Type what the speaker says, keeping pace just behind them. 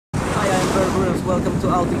welcome to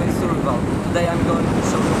Ultimate Survival. Today I'm going to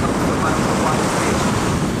show you how to survive on one stage.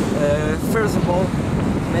 First of all,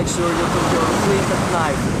 make sure you took your flint and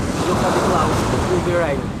knife. Look at the clouds, it will be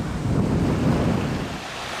raining.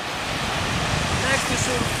 Next you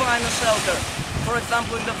should find a shelter, for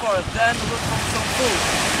example in the forest, then look for some food.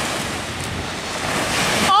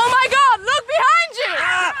 Oh my god, look behind you!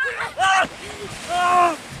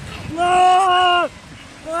 No!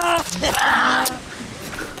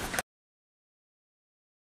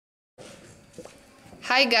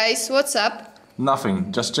 Hi guys, what's up?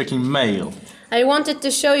 Nothing, just checking mail. I wanted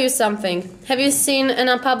to show you something. Have you seen an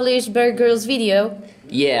unpublished Bear Grylls video?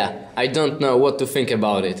 Yeah, I don't know what to think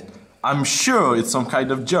about it. I'm sure it's some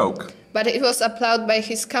kind of joke. But it was uploaded by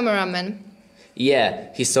his cameraman. Yeah,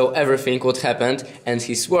 he saw everything what happened and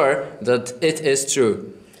he swore that it is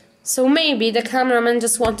true. So maybe the cameraman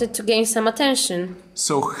just wanted to gain some attention.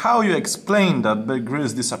 So how you explain that Bear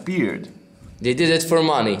Grylls disappeared? They did it for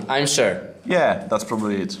money, I'm sure. Yeah, that's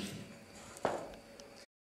probably it.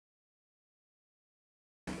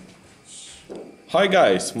 Hi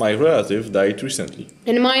guys, my relative died recently.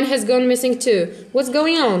 And mine has gone missing too. What's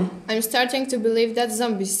going on? I'm starting to believe that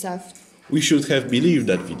zombie stuff. We should have believed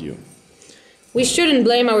that video. We shouldn't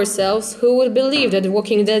blame ourselves. Who would believe that The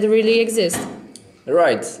Walking Dead really exists?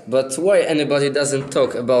 Right, but why anybody doesn't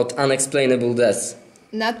talk about unexplainable deaths?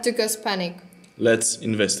 Not to cause panic. Let's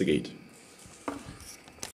investigate.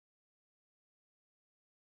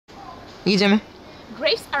 Idziemy.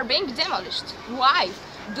 Graves are being demolished. Why?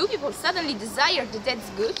 Do people suddenly desire the dead's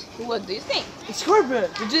good? What do you think? It's horrible.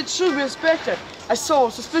 The dead should be respected. I saw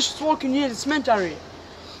suspicious walking near the cemetery.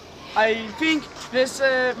 I think there's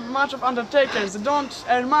much of undertakers. They don't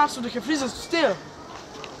earn much, so they have reasons to steal.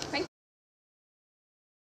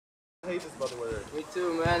 I hate this bad weather. Me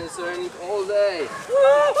too, man, it's raining all day.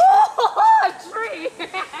 A tree!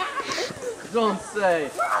 Don't say.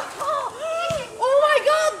 Oh my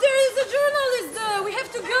god, there is a journalist there! We have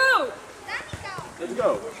to go! Let's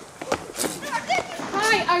go.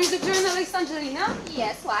 Hi, are you the journalist Angelina?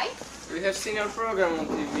 Yes, why? We have seen your program on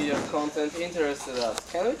TV, your content interested us.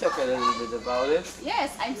 Can we talk a little bit about it?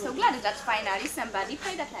 Yes, I'm so glad that finally somebody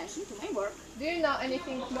paid attention to my work. Do you know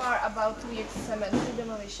anything more about weird cemetery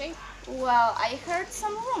demolition? Well, I heard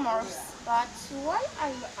some rumors, but why are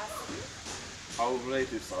you asking? Our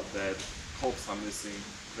relatives are dead, hopes are missing,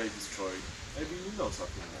 grave destroyed. Maybe you know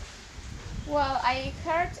something more. Well, I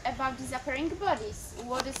heard about disappearing bodies.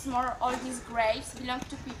 What is more, all these graves belong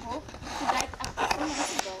to people who died up to 2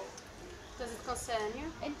 months ago. Does it concern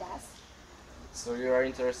you? It does. So you are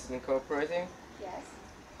interested in cooperating? Yes,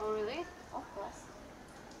 Oh really? of course.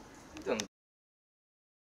 Don't.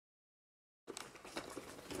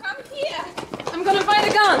 Come here! I'm gonna buy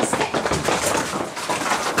the guns!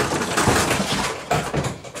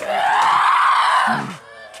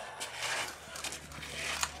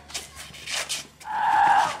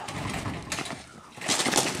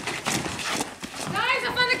 Guys, I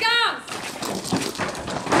found the guns!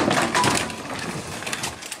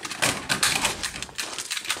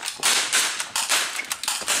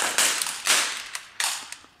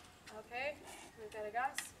 Okay, we got the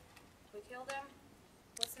guns. We killed them.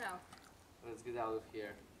 What's now? Let's get out of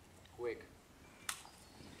here. Quick.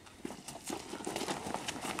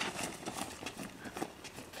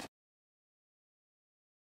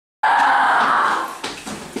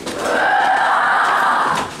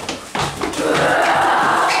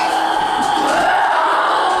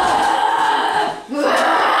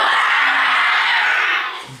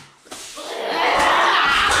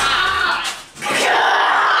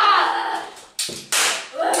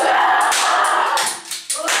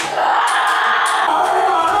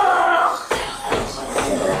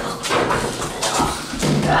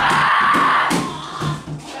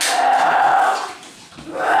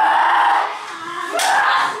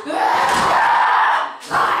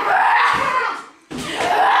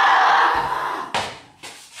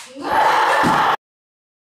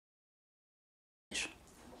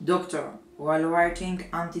 Doctor, while writing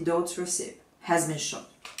antidote recipe, has been shot.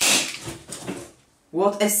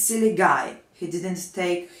 What a silly guy. He didn't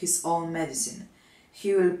take his own medicine.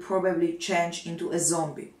 He will probably change into a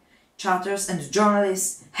zombie. Chatters and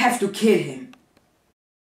journalists have to kill him.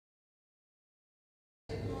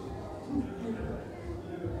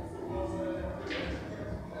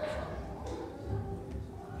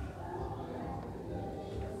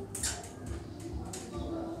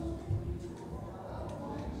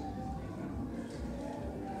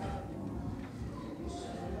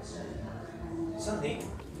 Sunny,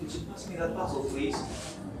 could you pass me that puzzle, please?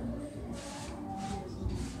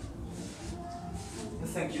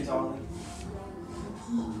 Thank you, darling.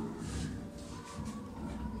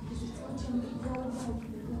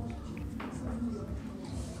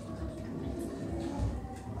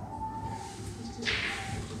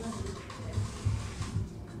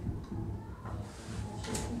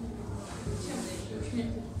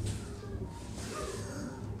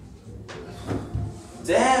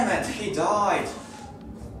 Damn it, he died.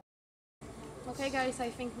 Okay guys, I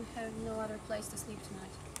think we have no other place to sleep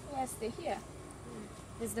tonight. Yes, stay here.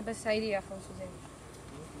 It's the best idea for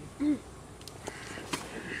today.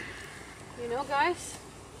 You know guys,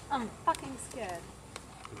 I'm fucking scared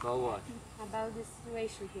About what? about this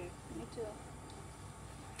situation here. Me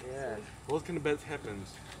too. Yeah. What can bad happen?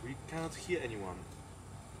 We cannot hear anyone.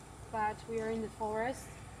 But we are in the forest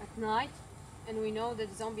at night and we know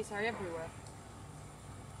that zombies are everywhere.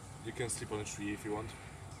 You can sleep on a tree if you want.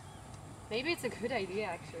 Maybe it's a good idea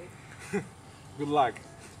actually. Good luck.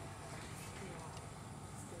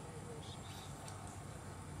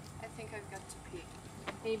 I think I've got to pee.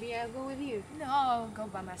 Maybe I'll go with you. No, I'll go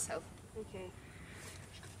by myself. Okay.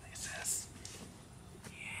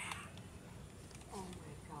 Oh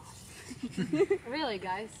my god. Really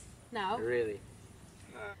guys? Now? Really?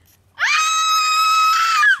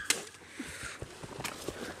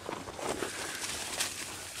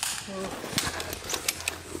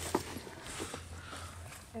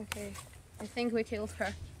 Okay. I think we killed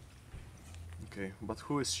her. Okay, but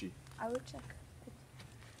who is she? I will check.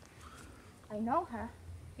 I know her.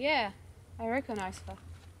 Yeah, I recognize her.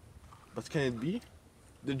 But can it be?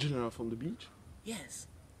 The general from the beach? Yes.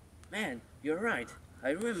 Man, you're right. I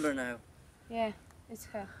remember now. Yeah, it's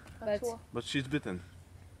her. But But she's bitten.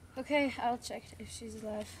 okay, I'll check if she's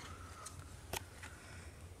alive.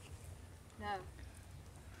 No.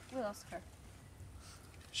 We lost her.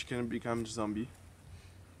 She can become zombie.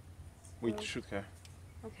 We need to shoot her.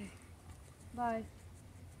 Okay. Bye.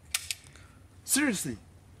 Seriously?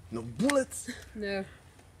 No bullets? No.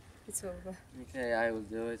 It's over. Okay, I will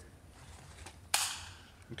do it.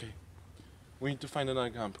 Okay. We need to find another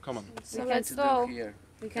camp. Come on. We What can to do stall. here?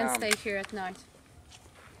 We can Come. stay here at night.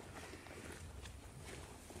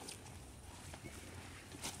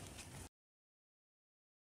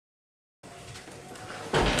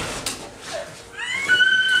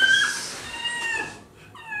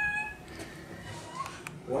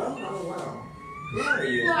 Well. Who are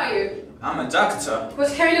you? Who are you? I'm a doctor.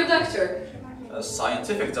 What kind of doctor? A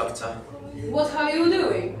scientific doctor. What are you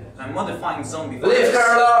doing? I'm modifying zombie Leave virus.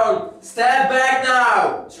 her alone! Stand back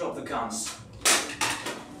now! Drop the guns.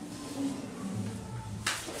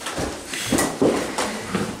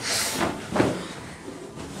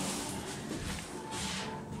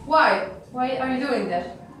 Why? Why are you doing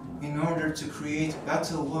that? In order to create a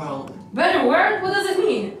better world Better world? What does it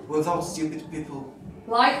mean? without stupid people,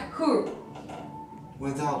 Like who?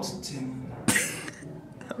 without Tim.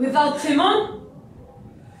 Without Timon?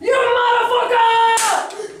 You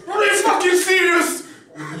motherfucker! Are you fucking serious?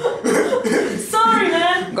 Sorry,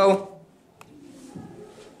 man. Go.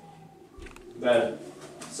 Dad.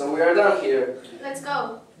 So we are done here. Let's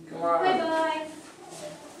go. Come on. Bye bye.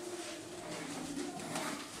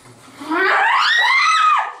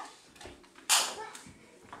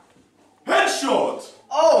 Headshot!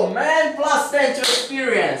 Oh man, plus 10 to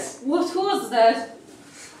experience! What was that?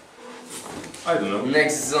 I don't know.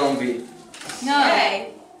 Next zombie. No,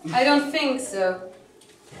 I don't think so.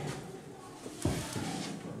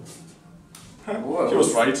 Whoa. He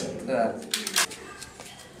was right. That.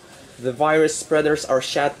 The virus spreaders are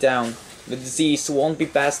shut down. The disease won't be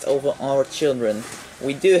passed over our children.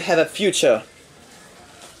 We do have a future.